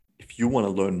you want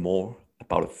to learn more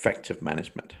about effective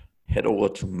management, head over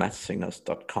to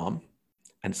maddsingers.com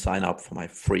and sign up for my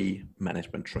free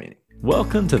management training.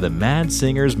 Welcome to the Mad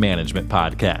Singers Management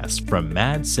Podcast from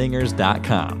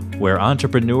maddsingers.com, where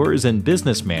entrepreneurs and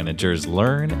business managers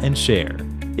learn and share.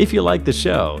 If you like the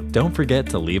show, don't forget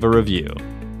to leave a review.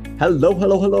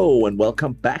 Hello, and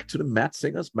welcome back to the Mad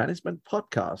Singers Management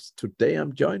Podcast. Today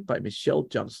I'm joined by Michelle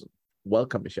Johnson.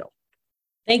 Welcome, Michelle.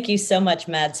 Thank you so much,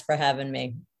 Mads, for having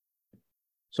me.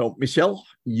 So, Michelle,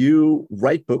 you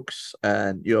write books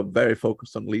and you're very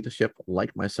focused on leadership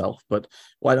like myself, but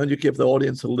why don't you give the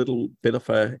audience a little bit of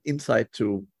an insight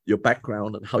to your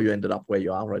background and how you ended up where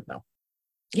you are right now?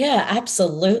 Yeah,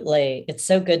 absolutely. It's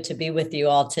so good to be with you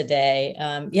all today.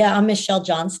 I'm Michelle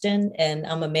Johnston, and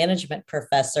I'm a management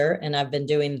professor, and I've been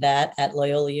doing that at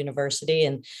Loyola University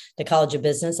and the College of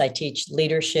Business. I teach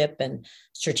leadership and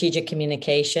strategic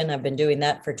communication. I've been doing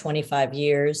that for 25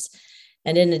 years.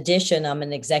 And in addition, I'm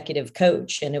an executive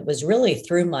coach. And it was really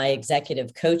through my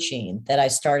executive coaching that I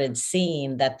started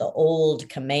seeing that the old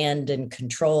command and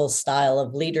control style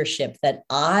of leadership that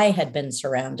I had been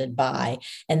surrounded by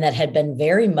and that had been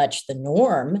very much the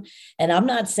norm. And I'm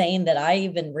not saying that I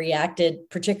even reacted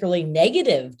particularly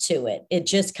negative to it. It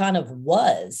just kind of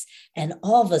was. And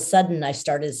all of a sudden, I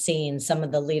started seeing some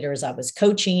of the leaders I was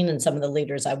coaching and some of the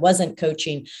leaders I wasn't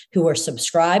coaching who were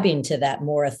subscribing to that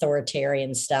more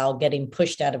authoritarian style getting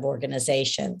pushed out of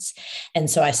organizations. And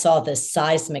so I saw this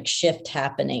seismic shift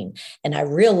happening. And I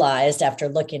realized after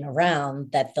looking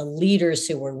around that the leaders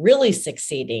who were really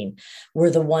succeeding were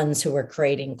the ones who were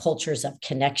creating cultures of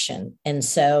connection. And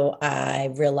so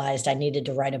I realized I needed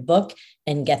to write a book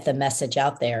and get the message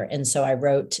out there. And so I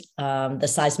wrote The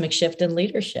Seismic Shift in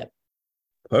Leadership.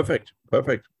 Perfect.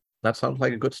 That sounds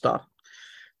like a good start.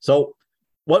 So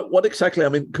what exactly,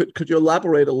 could you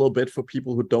elaborate a little bit for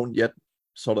people who don't yet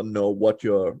sort of know what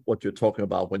you're talking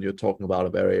about when you're talking about a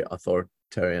very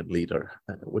authoritarian leader?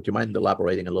 Would you mind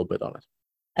elaborating a little bit on it?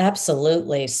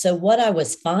 Absolutely. So what I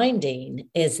was finding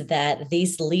is that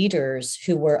these leaders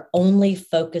who were only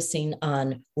focusing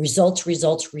on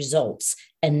results,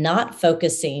 and not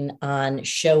focusing on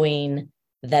showing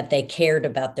that they cared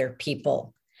about their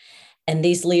people. And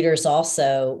these leaders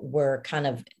also were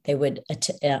they would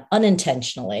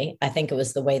unintentionally, I think it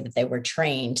was the way that they were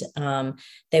trained,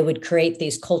 they would create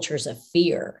these cultures of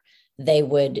fear. They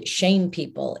would shame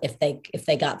people if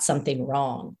they got something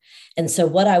wrong. And so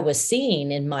what I was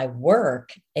seeing in my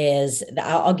work is,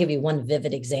 I'll give you one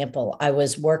vivid example. I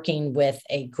was working with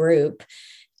a group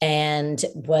and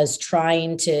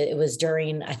it was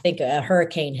during, I think a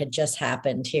hurricane had just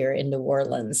happened here in New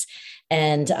Orleans.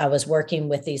 And I was working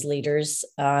with these leaders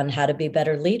on how to be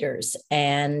better leaders.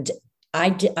 And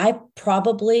I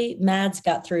probably, Mads,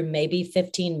 got through maybe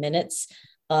 15 minutes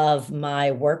of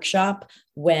my workshop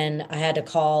when I had to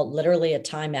call literally a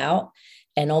timeout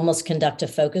and almost conduct a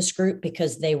focus group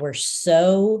because they were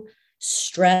so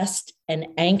stressed and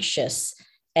anxious.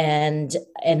 And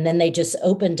then they just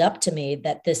opened up to me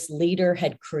that this leader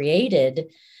had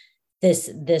created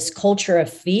this culture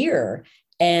of fear.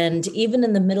 And even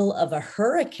in the middle of a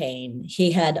hurricane,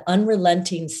 he had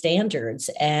unrelenting standards.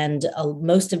 And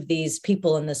most of these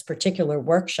people in this particular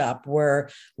workshop were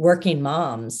working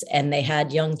moms and they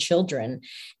had young children.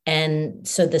 And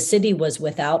so the city was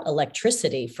without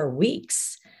electricity for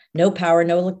weeks. No power,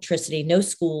 no electricity, no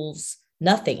schools,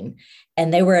 nothing.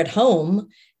 And they were at home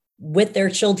with their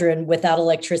children without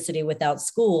electricity, without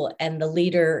school. And the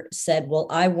leader said, well,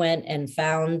 I went and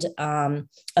found a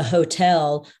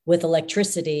hotel with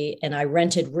electricity and I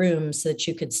rented rooms so that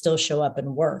you could still show up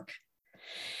and work.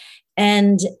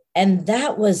 And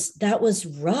that was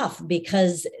rough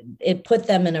because it put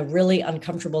them in a really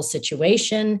uncomfortable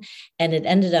situation. And it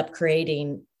ended up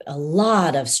creating a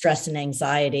lot of stress and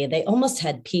anxiety. They almost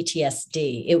had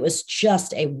PTSD. It was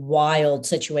just a wild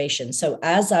situation. So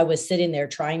as I was sitting there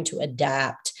trying to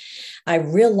adapt, I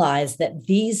realized that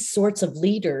these sorts of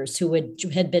leaders who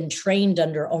had been trained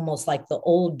under almost like the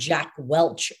old Jack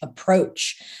Welch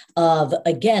approach of,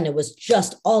 again, it was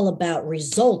just all about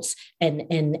results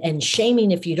and shaming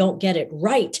if you don't get it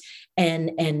right,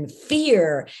 and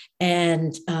fear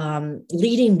and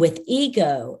leading with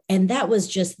ego. And that was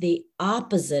just the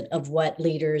opposite of what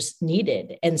leaders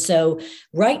needed. And so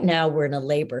right now we're in a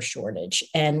labor shortage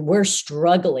and we're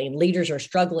struggling. Leaders are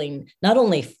struggling, not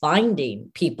only finding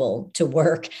people to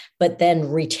work, but then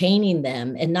retaining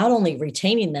them, and not only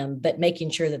retaining them, but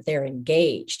making sure that they're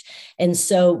engaged. And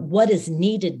so what is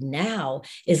needed now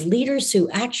is leaders who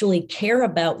actually care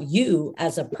about you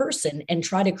as a person and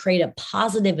try to create a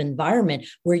positive environment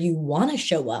where you want to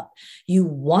show up, you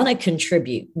want to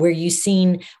contribute, where you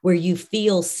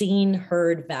feel seen, seen,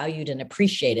 heard, valued, and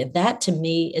appreciated. That to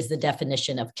me is the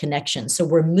definition of connection. So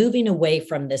we're moving away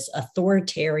from this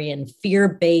authoritarian,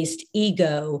 fear-based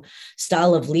ego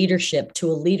style of leadership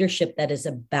to a leadership that is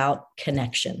about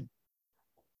connection.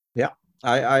 Yeah.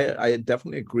 I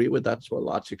definitely agree with that to a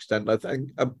large extent. I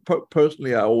think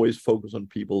personally, I always focus on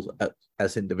people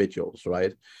as individuals,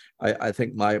 right? I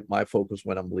think my focus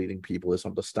when I'm leading people is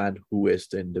understand who is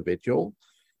the individual.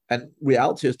 And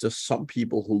reality is there's some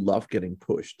people who love getting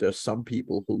pushed. There's some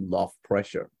people who love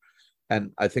pressure.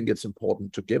 And I think it's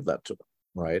important to give that to them,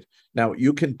 right? Now,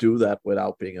 you can do that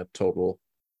without being a total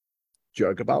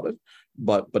jerk about it.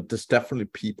 But there's definitely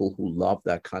people who love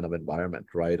that kind of environment,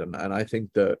 right? And I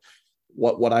think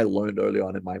what I learned early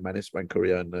on in my management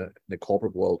career in the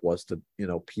corporate world was that,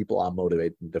 people are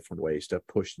motivated in different ways. They're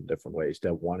pushed in different ways.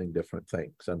 They're wanting different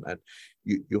things. And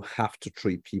you have to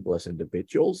treat people as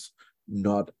individuals,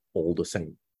 not all the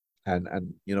same. And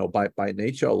by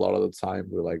nature, a lot of the time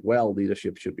we're like, well,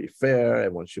 leadership should be fair.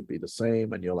 Everyone should be the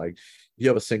same. And you're like, you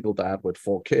have a single dad with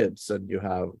 4 kids and you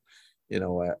have,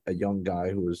 a young guy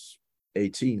who's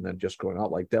 18 and just growing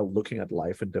up, like they're looking at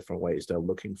life in different ways. They're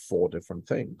looking for different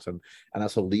things. And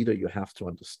as a leader, you have to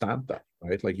understand that,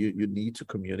 right? Like you need to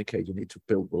communicate, you need to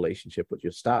build relationship with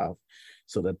your staff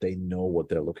so that they know what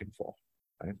they're looking for,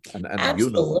 right? And you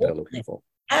know what they're looking for.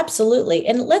 Absolutely.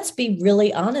 And let's be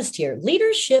really honest here.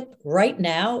 Leadership right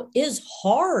now is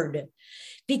hard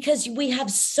because we have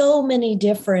so many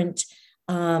different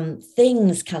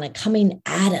things kind of coming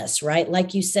at us, right?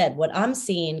 Like you said, what I'm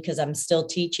seeing, because I'm still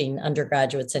teaching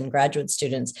undergraduates and graduate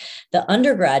students, the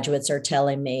undergraduates are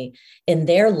telling me in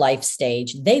their life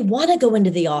stage, they want to go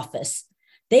into the office.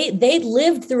 They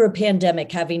lived through a pandemic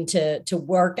having to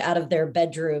work out of their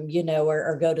bedroom,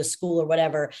 or go to school or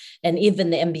whatever. And even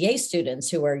the MBA students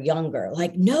who are younger,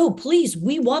 like, no, please,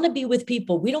 we want to be with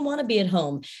people. We don't want to be at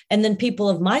home. And then people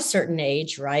of my certain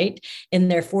age, right, in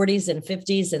their 40s and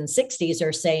 50s and 60s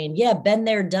are saying, yeah, been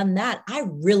there, done that. I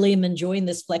really am enjoying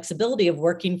this flexibility of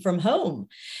working from home.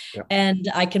 Yeah. And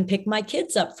I can pick my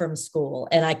kids up from school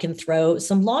and I can throw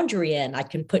some laundry in. I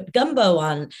can put gumbo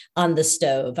on the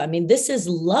stove. I mean, this is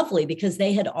lovely because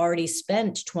they had already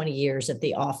spent 20 years at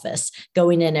the office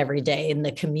going in every day in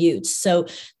the commutes. So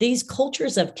these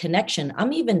cultures of connection,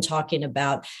 I'm even talking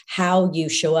about how you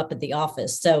show up at the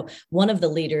office. So one of the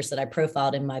leaders that I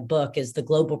profiled in my book is the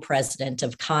global president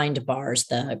of Kind Bars,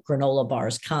 the granola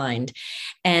bars Kind.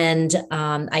 And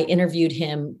I interviewed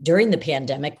him during the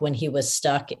pandemic when he was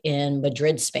stuck in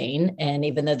Madrid, Spain. And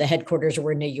even though the headquarters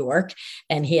were in New York,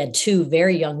 and he had 2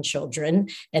 very young children,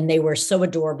 and they were so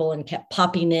adorable and kept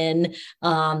popping in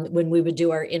when we would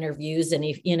do our interviews. And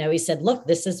he said, look,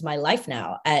 this is my life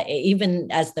now.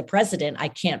 Even as the president, I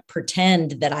can't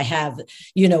pretend that I have,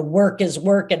 work is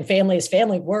work and family is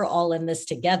family. We're all in this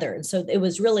together. And so it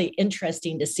was really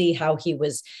interesting to see how he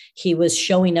was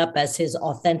showing up as his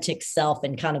authentic self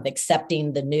and kind of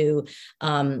accepting the new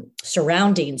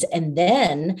surroundings. And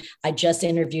then I just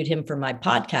interviewed him for my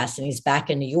podcast, and he's back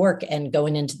in New York and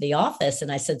going into the office.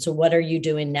 And I said, so what are you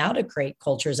doing now to create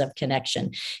cultures of connection?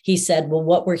 He said, well,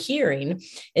 what we're hearing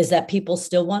is that people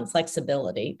still want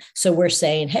flexibility. So we're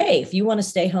saying, hey, if you want to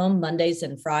stay home Mondays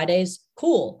and Fridays,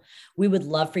 cool. We would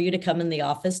love for you to come in the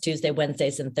office Tuesday,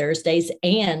 Wednesdays, and Thursdays.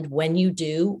 And when you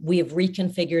do, we have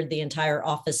reconfigured the entire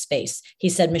office space. He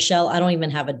said, Michelle, I don't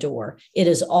even have a door. It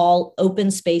is all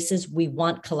open spaces. We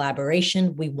want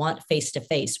collaboration. We want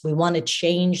face-to-face. We want to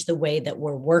change the way that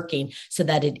we're working so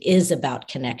that it is about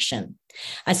connection.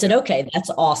 I said, okay, that's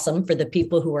awesome for the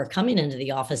people who are coming into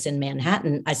the office in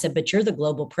Manhattan. I said, but you're the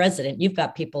global president. You've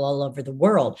got people all over the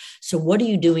world. So what are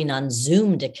you doing on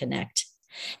Zoom to connect?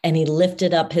 And he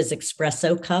lifted up his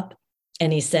espresso cup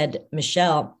and he said,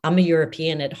 Michelle, I'm a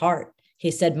European at heart.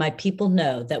 He said, my people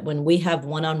know that when we have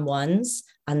one-on-ones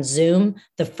on Zoom,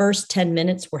 the first 10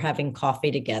 minutes we're having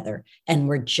coffee together and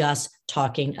we're just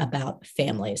talking about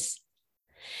families.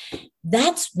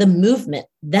 That's the movement.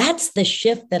 That's the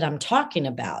shift that I'm talking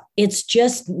about. It's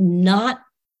just not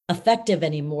effective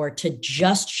anymore to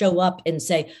just show up and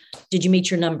say, did you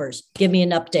meet your numbers? Give me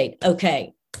an update.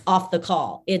 Okay, off the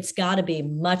call. It's got to be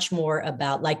much more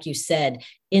about, like you said,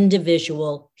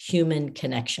 individual human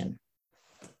connection.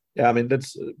 Yeah, I mean,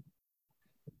 this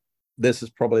is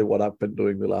probably what I've been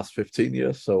doing the last 15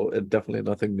 years. So definitely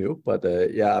nothing new. But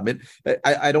yeah, I mean,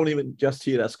 I don't even just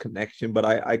see it as connection, but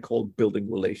I call it building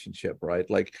relationship, right?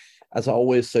 Like, as I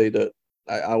always say, that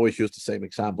I always use the same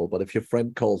example, but if your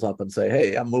friend calls up and say,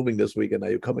 hey, I'm moving this weekend,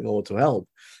 are you coming over to help?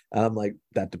 And I'm like,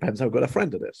 that depends how good a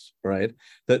friend it is, right?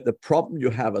 The problem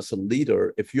you have as a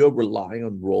leader, if you're relying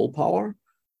on role power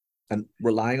and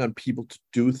relying on people to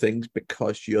do things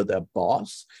because you're their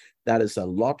boss, that is a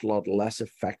lot less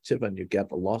effective, and you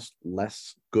get a lot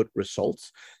less good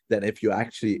results than if you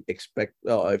actually expect,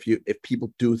 if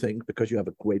people do things because you have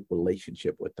a great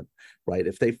relationship with them, right?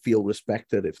 If they feel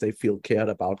respected, if they feel cared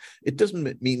about, it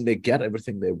doesn't mean they get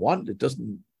everything they want. It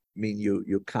doesn't mean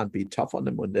you can't be tough on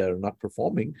them when they're not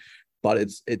performing. But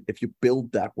if you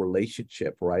build that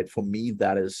relationship, right? For me,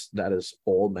 that is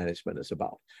all management is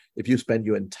about. If you spend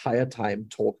your entire time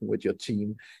talking with your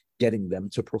team, getting them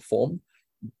to perform,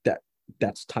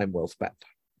 that's time well spent.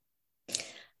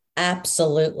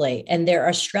 Absolutely. And there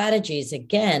are strategies,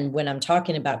 again, when I'm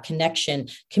talking about connection,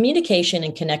 communication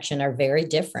and connection are very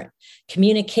different.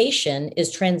 Communication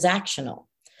is transactional,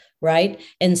 right?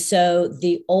 And so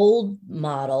the old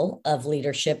model of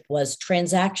leadership was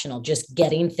transactional, just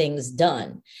getting things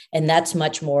done. And that's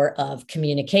much more of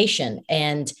communication.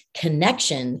 And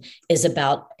connection is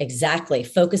about exactly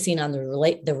focusing on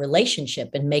the relationship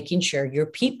and making sure your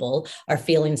people are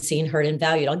feeling seen, heard, and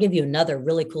valued. I'll give you another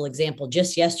really cool example.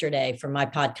 Just yesterday for my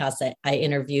podcast, I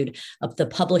interviewed the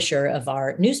publisher of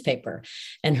our newspaper,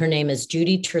 and her name is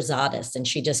Judy Trezadis, and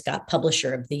she just got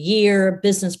Publisher of the Year,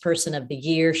 Business Person of the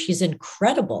Year. She's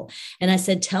incredible. And I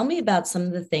said, tell me about some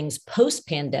of the things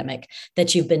post-pandemic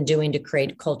that you've been doing to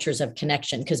create cultures of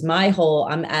connection. Because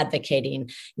I'm advocating,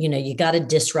 you got to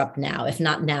disrupt now. If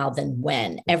not now, then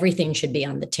when? Everything should be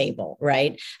on the table,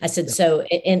 right? I said, yeah. So,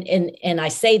 and I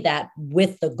say that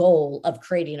with the goal of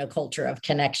creating a culture of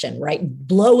connection, right?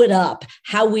 Blow it up,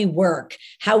 how we work,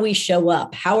 how we show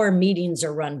up, how our meetings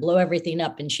are run, blow everything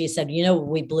up. And she said,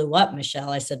 we blew up,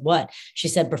 Michelle. I said, what? She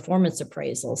said, performance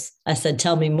appraisals. I said,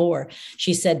 tell me more.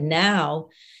 She said,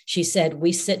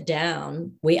 we sit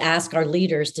down, we ask our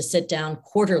leaders to sit down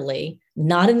quarterly,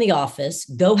 not in the office,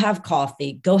 go have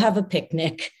coffee, go have a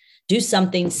picnic, do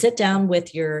something, sit down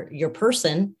with your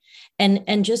person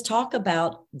and just talk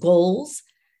about goals,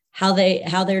 how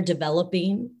they're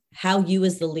developing, how you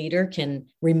as the leader can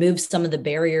remove some of the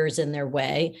barriers in their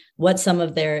way, what some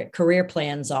of their career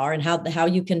plans are, and how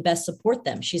you can best support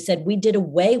them. She said, we did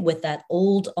away with that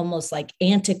old, almost like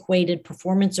antiquated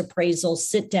performance appraisal,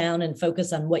 sit down and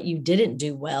focus on what you didn't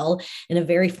do well in a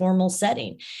very formal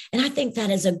setting. And I think that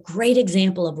is a great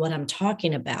example of what I'm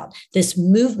talking about, this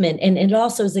movement. And it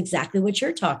also is exactly what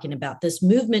you're talking about, this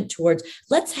movement towards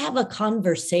let's have a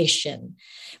conversation.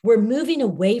 We're moving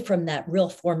away from that real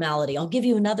formality. I'll give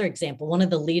you another example. One of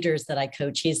the leaders that I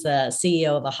coach, he's the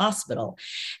CEO of a hospital.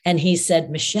 And he said,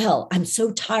 Michelle, I'm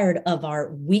so tired of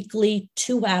our weekly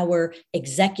 2-hour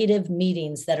executive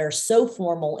meetings that are so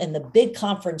formal in the big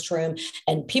conference room.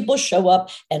 And people show up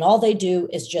and all they do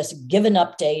is just give an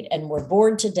update and we're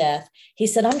bored to death. He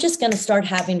said, I'm just going to start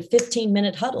having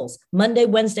 15-minute huddles, Monday,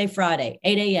 Wednesday, Friday,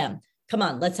 8 a.m. Come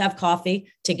on, let's have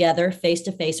coffee together, face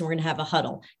to face, and we're going to have a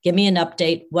huddle. Give me an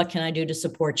update. What can I do to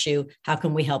support you? How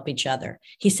can we help each other?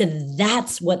 He said,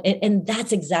 that's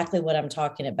exactly what I'm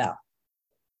talking about.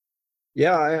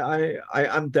 Yeah,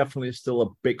 I'm definitely still a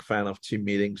big fan of team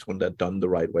meetings when they're done the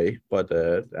right way, but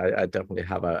I definitely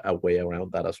have a way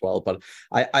around that as well. But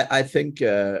I think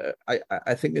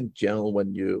in general,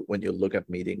 when you look at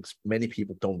meetings, many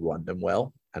people don't run them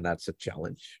well, and that's a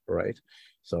challenge, right?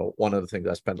 So one of the things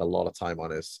I spend a lot of time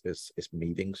on is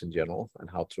meetings in general and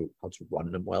how to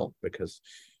run them well, because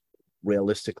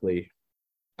realistically,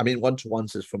 I mean,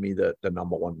 one-to-ones is for me the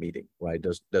number one meeting, right?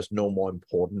 There's no more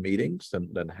important meetings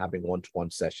than having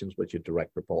one-to-one sessions with your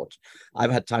direct reports.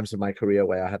 I've had times in my career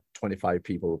where I had 25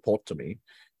 people report to me,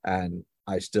 and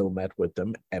I still met with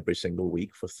them every single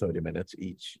week for 30 minutes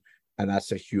each. And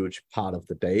that's a huge part of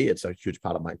the day. It's a huge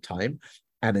part of my time,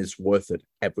 and it's worth it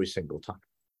every single time,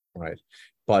 right?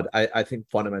 But I think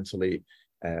fundamentally,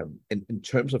 in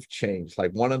terms of change,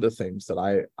 like one of the things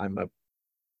that I'm a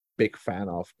big fan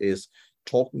of is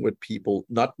talking with people,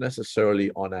 not necessarily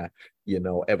on a,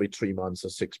 every 3 months or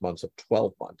 6 months or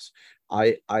 12 months.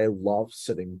 I love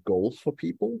setting goals for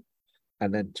people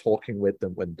and then talking with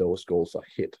them when those goals are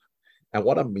hit. And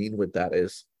what I mean with that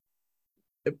is,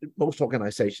 most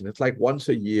organizations, it's like once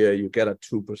a year you get a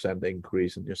 2%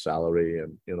 increase in your salary,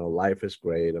 and life is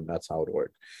great, and that's how it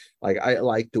works. Like, I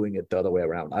like doing it the other way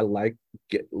around. I like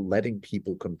letting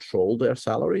people control their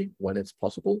salary when it's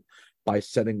possible by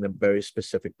setting them very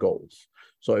specific goals.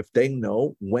 So if they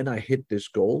know, when I hit this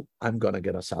goal, I'm going to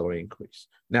get a salary increase.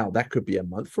 Now, that could be a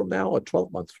month from now, or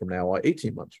 12 months from now, or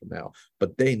 18 months from now,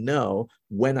 but they know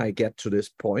when I get to this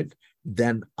point,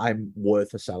 then I'm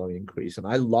worth a salary increase. And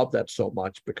I love that so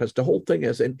much, because the whole thing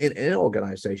is, in an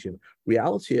organization,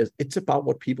 reality is it's about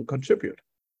what people contribute,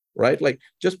 right? Like,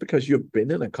 just because you've been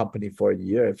in a company for a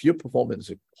year, if your performance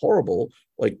is horrible,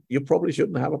 like, you probably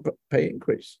shouldn't have a pay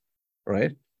increase,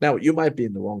 right? Now, you might be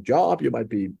in the wrong job, you might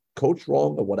be coached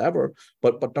wrong or whatever,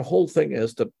 but the whole thing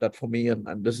is that for me,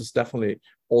 and this is definitely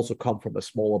also come from a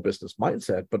smaller business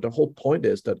mindset, but the whole point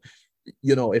is that,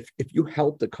 if you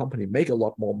help the company make a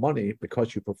lot more money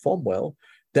because you perform well,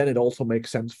 then it also makes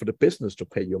sense for the business to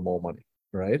pay you more money,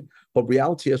 right? But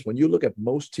reality is, when you look at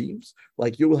most teams,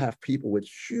 like, you will have people with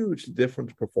huge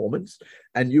different performance,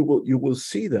 and you will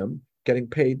see them getting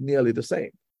paid nearly the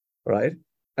same, right?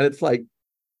 And it's like,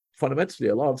 fundamentally,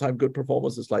 a lot of time, good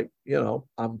performance is like,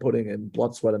 I'm putting in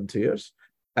blood, sweat, and tears,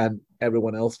 and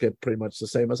everyone else get pretty much the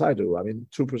same as I do. I mean,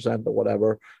 2% or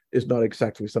whatever is not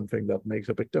exactly something that makes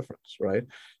a big difference, right?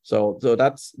 So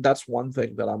that's one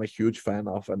thing that I'm a huge fan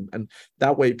of, and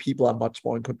that way people are much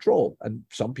more in control. And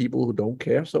some people who don't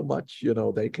care so much,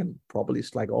 they can probably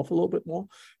slack off a little bit more.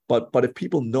 But if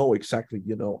people know exactly,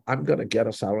 I'm gonna get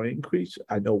a salary increase,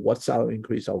 I know what salary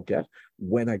increase I'll get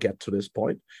when I get to this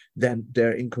point, then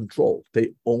they're in control.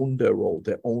 They own their role,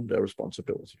 they own their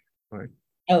responsibility, right?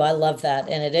 Oh, I love that.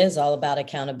 And it is all about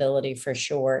accountability for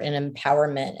sure, and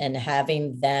empowerment, and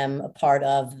having them a part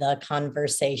of the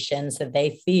conversations that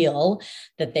they feel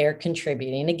that they're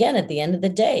contributing. Again, at the end of the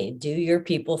day, do your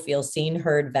people feel seen,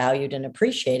 heard, valued, and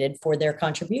appreciated for their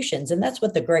contributions? And that's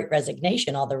what the Great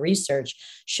Resignation, all the research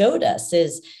showed us,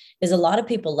 is a lot of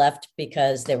people left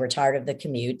because they were tired of the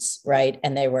commutes, right?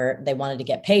 And they wanted to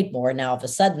get paid more. Now, all of a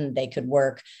sudden, they could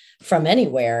work from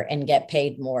anywhere and get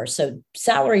paid more. So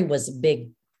salary was a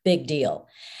big deal.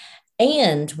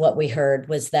 And what we heard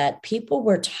was that people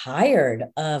were tired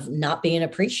of not being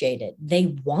appreciated.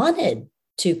 They wanted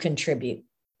to contribute.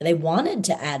 They wanted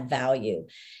to add value,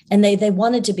 and they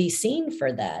wanted to be seen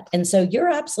for that. And so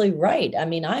you're absolutely right. I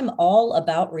mean, I'm all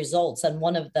about results. On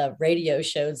one of the radio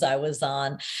shows I was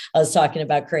on, I was talking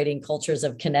about creating cultures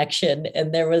of connection.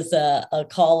 And there was a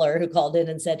caller who called in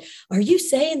and said, "Are you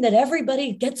saying that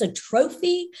everybody gets a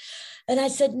trophy?" And I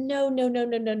said, no,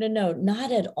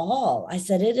 not at all. I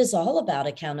said, it is all about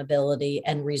accountability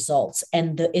and results.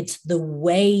 And it's the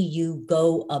way you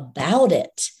go about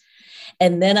it.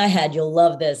 And then you'll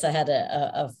love this, I had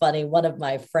a funny, one of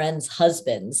my friend's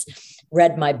husbands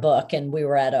read my book, and we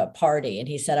were at a party, and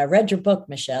he said, "I read your book,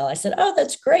 Michelle." I said, "Oh,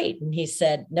 that's great." And he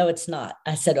said, "No, it's not."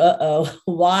 I said, "Uh-oh,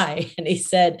 why?" And he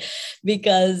said,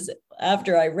 "Because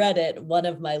after I read it, one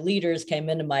of my leaders came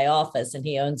into my office, and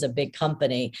he owns a big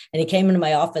company. And he came into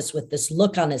my office with this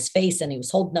look on his face, and he was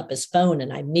holding up his phone.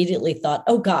 And I immediately thought,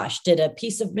 oh gosh, did a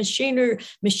piece of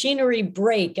machinery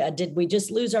break? Did we just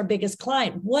lose our biggest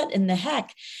client? What in the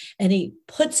heck?" And he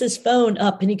puts his phone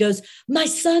up, and he goes, "My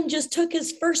son just took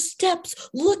his first steps.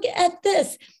 Look at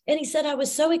this." And he said, I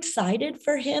was so excited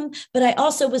for him, but I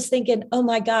also was thinking, oh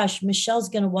my gosh, Michelle's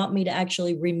going to want me to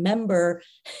actually remember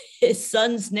his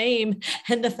son's name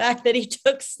and the fact that he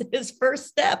took his first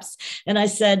steps. And I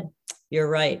said, you're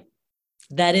right.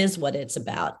 That is what it's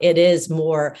about. It is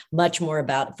much more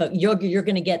about, you're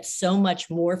going to get so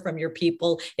much more from your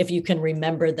people if you can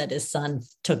remember that his son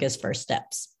took his first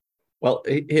steps. Well,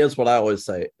 here's what I always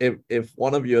say. If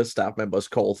one of your staff members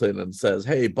calls in and says,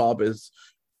 "Hey, Bob is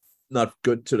not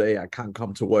good today, I can't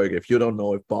come to work," if you don't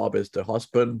know if Bob is the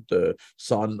husband, the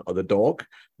son, or the dog,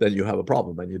 then you have a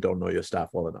problem, and you don't know your staff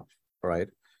well enough, right?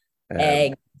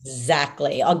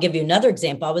 Exactly. I'll give you another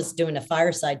example. I was doing a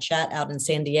fireside chat out in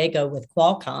San Diego with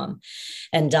Qualcomm,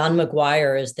 and Don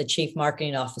McGuire is the chief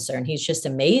marketing officer, and he's just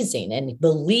amazing. And he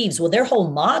believes, their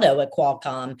whole motto at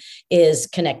Qualcomm is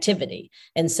connectivity.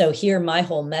 And so here, my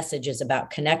whole message is about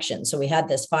connection. So we had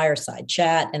this fireside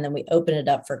chat, and then we opened it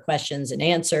up for questions and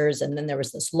answers. And then there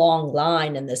was this long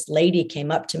line, and this lady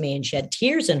came up to me, and she had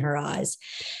tears in her eyes.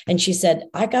 And she said,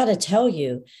 "I got to tell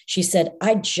you," she said,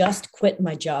 "I just quit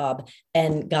my job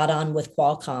and got on with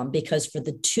Qualcomm because for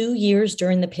the 2 years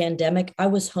during the pandemic, I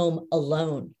was home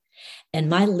alone. And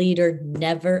my leader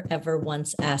never, ever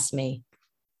once asked me,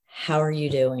 'How are you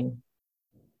doing?'"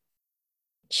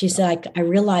 She said, I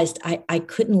realized I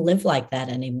couldn't live like that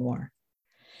anymore.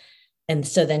 And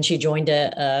so then she joined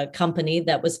a company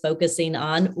that was focusing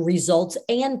on results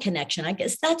and connection. I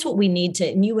guess that's what we need to,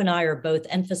 and you and I are both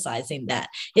emphasizing that.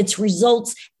 It's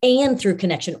results and through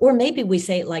connection. Or maybe we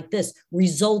say it like this: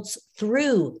 results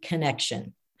through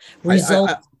connection,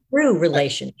 results through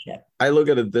relationship. I look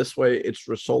at it this way: it's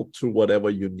result to whatever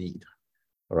you need,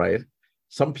 right?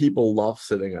 Some people love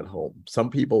sitting at home. Some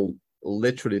people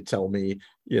literally tell me,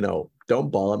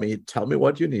 "Don't bother me. Tell me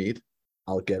what you need.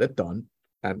 I'll get it done.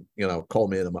 And, call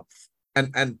me in a month."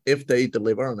 And if they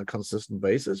deliver on a consistent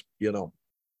basis,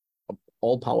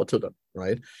 all power to them,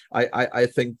 right? I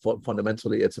think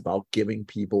fundamentally it's about giving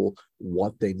people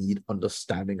what they need,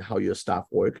 understanding how your staff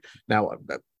work. Now,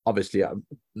 obviously I'm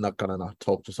not gonna not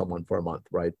talk to someone for a month,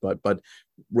 right? But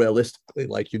realistically,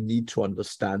 like, you need to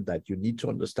understand that. You need to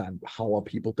understand how are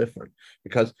people different,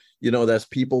 because there's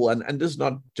people, and this is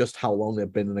not just how long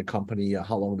they've been in a company or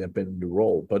how long they've been in the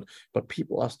role, but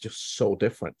people are just so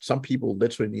different. Some people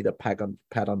literally need a pat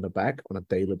on the back on a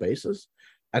daily basis.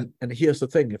 And here's the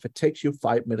thing: if it takes you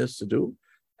 5 minutes to do,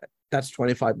 that's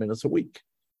 25 minutes a week.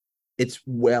 It's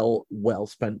well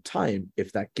spent time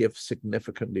if that gives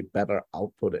significantly better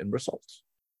output and results,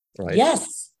 right?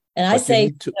 Yes. And I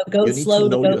say, go slow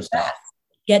to go fast.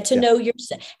 Get to know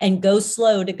yourself and go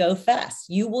slow to go fast.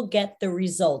 You will get the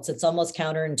results. It's almost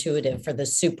counterintuitive for the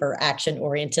super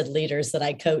action-oriented leaders that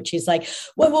I coach. He's like,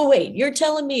 wait. You're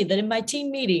telling me that in my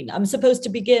team meeting, I'm supposed to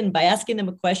begin by asking them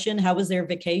a question. How was their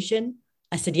vacation?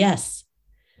 I said, yes.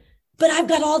 But I've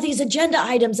got all these agenda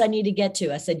items I need to get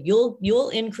to. I said, you'll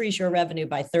increase your revenue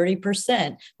by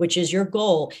 30%, which is your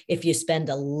goal, if you spend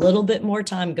a little bit more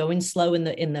time going slow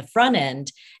in the front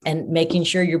end and making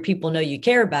sure your people know you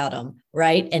care about them,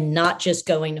 right? And not just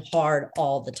going hard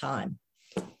all the time.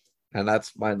 And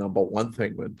that's my number one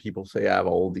thing when people say I have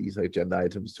all these agenda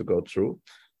items to go through.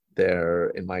 They're,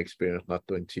 in my experience, not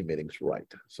doing team meetings right.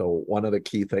 So one of the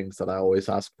key things that I always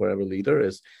ask for every leader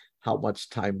is, how much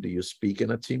time do you speak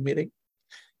in a team meeting?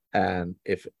 And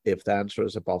if the answer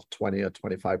is above 20 or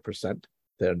 25%,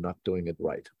 they're not doing it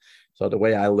right. So the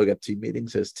way I look at team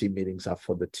meetings is, team meetings are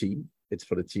for the team. It's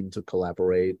for the team to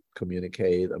collaborate,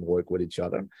 communicate, and work with each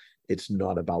other. It's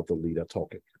not about the leader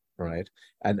talking, right?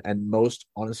 And most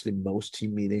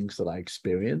team meetings that I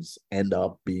experience end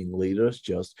up being leaders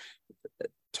just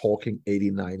talking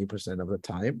 80-90% of the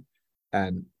time,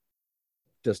 and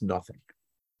there's nothing.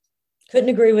 Couldn't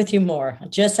agree with you more. I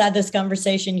just had this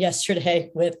conversation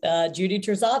yesterday with Judy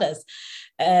Terzadas.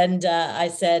 And I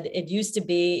said, it used to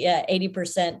be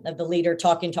 80% of the leader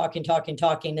talking.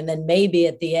 And then maybe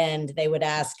at the end they would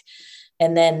ask,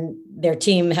 and then their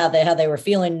team, how they were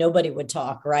feeling, nobody would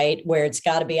talk, right? Where it's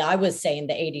got to be, I was saying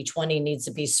the 80-20 needs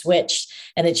to be switched,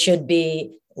 and it should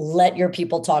be, let your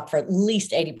people talk for at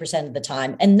least 80% of the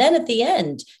time. And then at the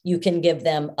end, you can give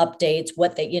them updates,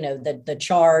 what they, the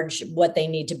charge, what they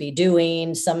need to be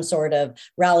doing, some sort of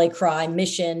rally cry,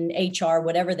 mission, HR,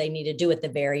 whatever they need to do at the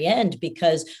very end.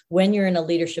 Because when you're in a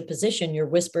leadership position, your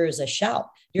whisper is a shout.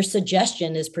 Your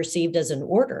suggestion is perceived as an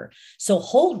order. So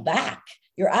hold back.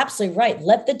 You're absolutely right.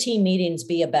 Let the team meetings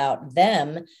be about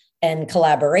them and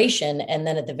collaboration. And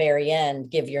then at the very end,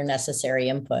 give your necessary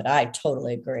input. I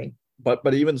totally agree.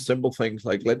 But even simple things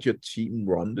like, let your team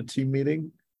run the team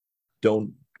meeting.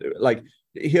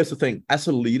 Here's the thing: as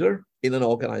a leader in an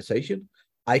organization,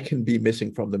 I can be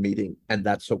missing from the meeting, and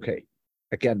that's okay.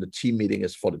 Again, the team meeting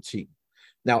is for the team.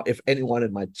 Now, if anyone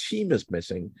in my team is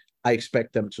missing, I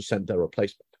expect them to send their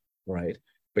replacement, right?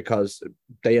 Because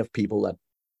they have people that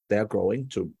they're growing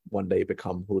to one day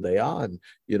become who they are, and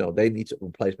they need a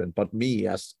replacement. But me,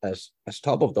 as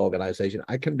top of the organization,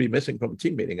 I can be missing from a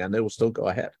team meeting, and they will still go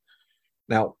ahead.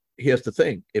 Now, here's the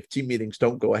thing: if team meetings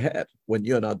don't go ahead when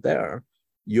you're not there,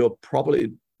 you're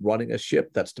probably running a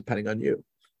ship that's depending on you.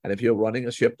 And if you're running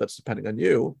a ship that's depending on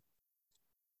you,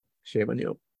 shame on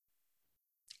you.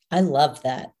 I love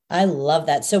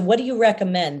that. So what do you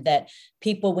recommend that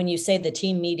people, when you say the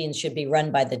team meetings should be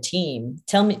run by the team,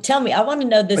 tell me, I want to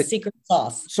know this secret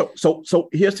sauce. So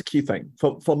here's the key thing.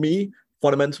 For me,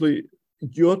 fundamentally,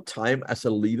 your time as a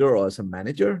leader or as a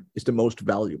manager is the most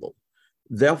valuable.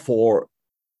 Therefore,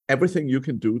 everything you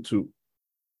can do to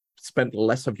spend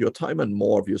less of your time and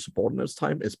more of your subordinates'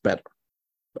 time is better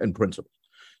in principle.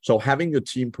 So having your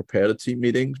team prepare the team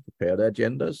meetings, prepare the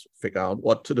agendas, figure out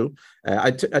what to do.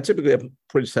 I typically have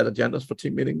pretty set agendas for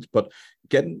team meetings, but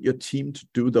getting your team to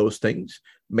do those things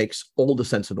makes all the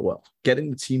sense in the world. Getting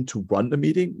the team to run the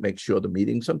meeting, make sure the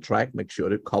meeting's on track, make sure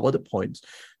they cover the points.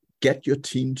 Get your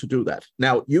team to do that.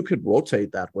 Now, you could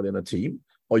rotate that within a team,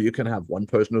 or you can have one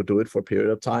person who do it for a period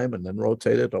of time and then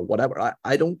rotate it or whatever.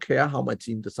 I don't care how my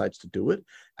team decides to do it,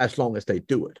 as long as they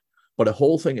do it. But the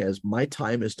whole thing is, my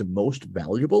time is the most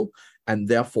valuable, and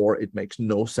therefore it makes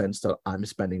no sense that I'm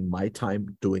spending my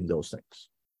time doing those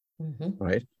things,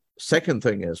 right? Second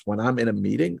thing is, when I'm in a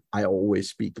meeting, I always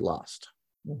speak last,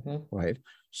 right?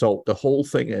 So the whole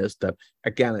thing is that,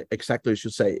 again, exactly as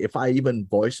you say, if I even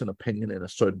voice an opinion in a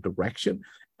certain direction,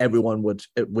 everyone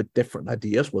with different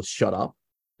ideas will shut up,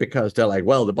 because they're like,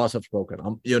 well, the boss has spoken.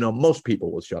 Most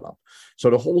people will shut up. So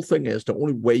the whole thing is, the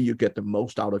only way you get the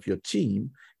most out of your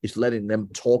team is letting them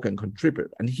talk and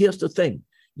contribute. And here's the thing: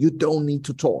 you don't need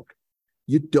to talk.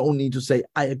 You don't need to say,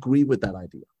 I agree with that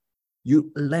idea.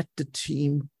 You let the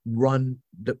team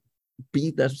be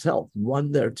themselves,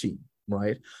 run their team,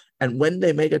 right? And when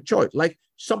they make a choice, like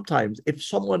sometimes if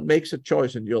someone makes a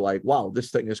choice and you're like, wow,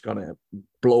 this thing is going to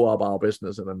blow up our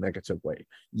business in a negative way,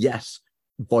 yes,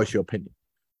 voice your opinion,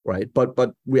 right?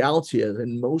 But reality is,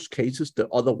 in most cases, the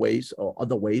other ways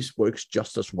works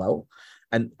just as well.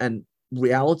 And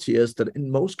reality is that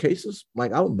in most cases,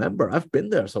 like I remember, I've been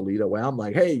there as a leader where I'm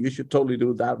like, hey, you should totally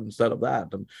do that instead of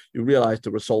that. And you realize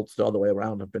the results the other way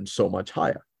around have been so much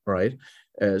higher, right?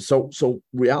 So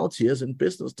reality is, in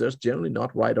business, there's generally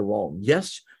not right or wrong.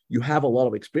 Yes, you have a lot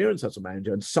of experience as a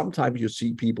manager, and sometimes you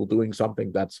see people doing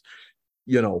something that's,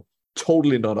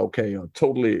 totally not okay or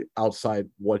totally outside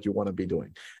what you want to be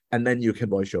doing. And then you can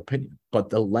voice your opinion. But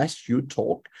the less you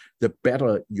talk, the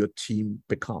better your team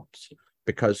becomes.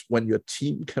 Because when your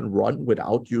team can run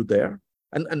without you there,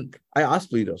 and I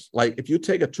ask leaders, like, if you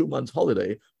take a 2-month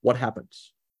holiday, what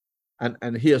happens?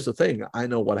 And here's the thing, I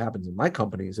know what happens in my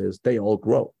companies is they all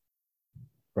grow,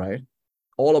 right?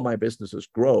 All of my businesses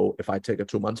grow if I take a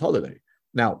 2-month holiday.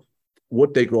 Now,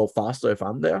 would they grow faster if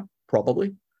I'm there?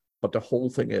 Probably. But the whole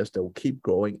thing is they'll keep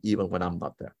growing even when I'm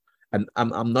not there. And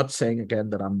I'm not saying, again,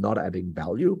 that I'm not adding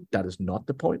value. That is not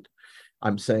the point.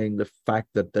 I'm saying the fact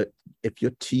that if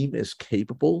your team is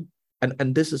capable,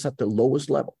 and this is at the lowest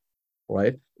level,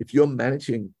 right? If you're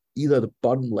managing either the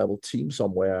bottom level team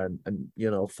somewhere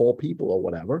and 4 people or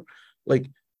whatever,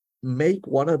 like, make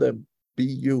one of them be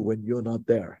you when you're not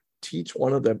there. Teach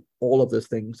one of them all of the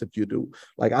things that you do.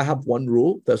 Like, I have one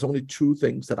rule. There's only 2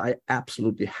 things that I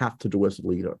absolutely have to do as a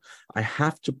leader. I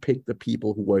have to pick the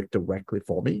people who work directly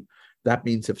for me. That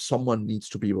means if someone needs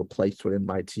to be replaced within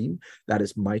my team, that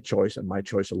is my choice and my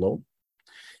choice alone.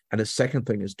 And the second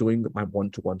thing is doing my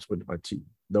one-to-ones with my team.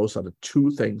 Those are the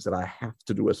 2 things that I have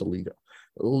to do as a leader.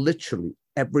 Literally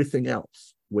everything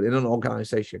else within an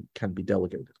organization can be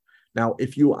delegated. Now,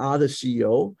 if you are the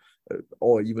CEO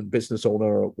or even business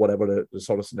owner or whatever the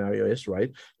sort of scenario is, right?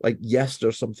 Like, yes,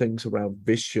 there's some things around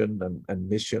vision and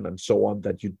mission and so on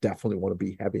that you definitely want to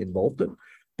be heavily involved in.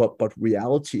 But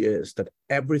reality is that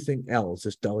everything else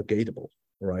is delegatable,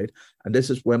 right? And this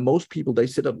is where most people, they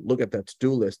sit and look at their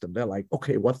to-do list and they're like,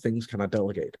 okay, what things can I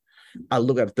delegate? I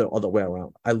look at it the other way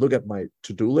around. I look at my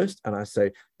to-do list and I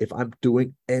say, if I'm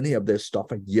doing any of this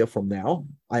stuff a year from now,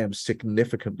 I am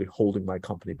significantly holding my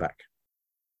company back.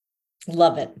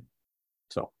 Love it.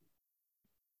 So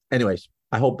anyways,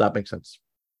 I hope that makes sense.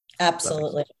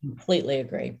 Absolutely. Completely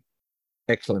agree.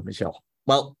 Excellent, Michelle.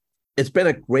 Well, it's been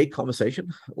a great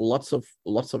conversation. Lots of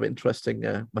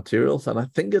interesting materials, and I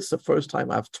think it's the first time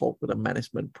I've talked with a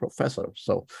management professor.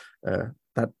 So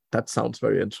that sounds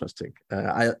very interesting.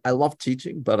 I love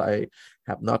teaching, but I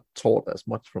have not taught as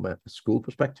much from a school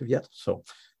perspective yet. So,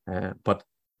 but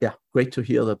yeah, great to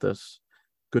hear that there's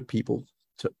good people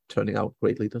turning out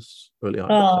great leaders early on.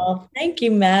 Oh, thank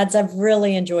you, Mads. I've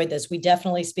really enjoyed this. We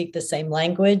definitely speak the same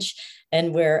language,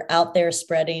 and we're out there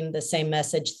spreading the same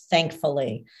message,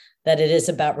 thankfully, that it is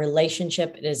about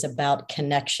relationship, it is about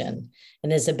connection,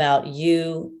 and it is about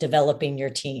you developing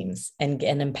your teams and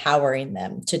empowering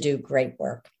them to do great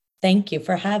work. Thank you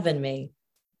for having me.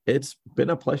 It's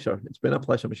been a pleasure. It's been a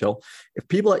pleasure, Michelle. If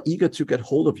people are eager to get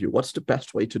hold of you, what's the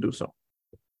best way to do so?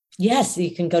 Yes,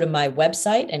 you can go to my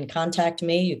website and contact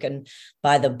me. You can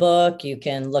buy the book. You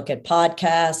can look at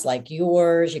podcasts like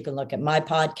yours. You can look at my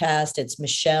podcast. It's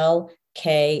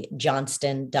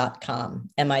michellekjohnston.com,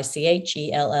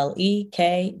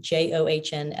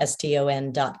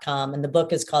 Michellekjohnston.com. And the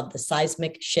book is called The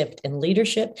Seismic Shift in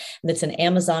Leadership. And it's an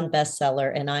Amazon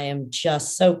bestseller. And I am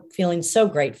just feeling so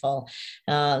grateful.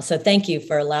 So thank you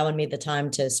for allowing me the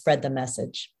time to spread the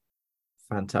message.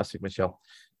 Fantastic, Michelle.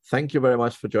 Thank you very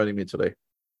much for joining me today.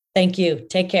 Thank you.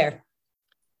 Take care.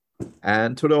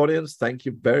 And to the audience, thank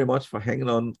you very much for hanging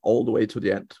on all the way to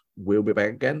the end. We'll be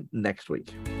back again next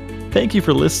week. Thank you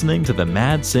for listening to the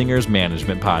Mad Singers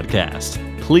Management Podcast.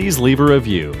 Please leave a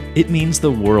review. It means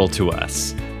the world to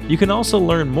us. You can also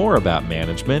learn more about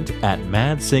management at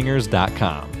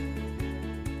madsingers.com.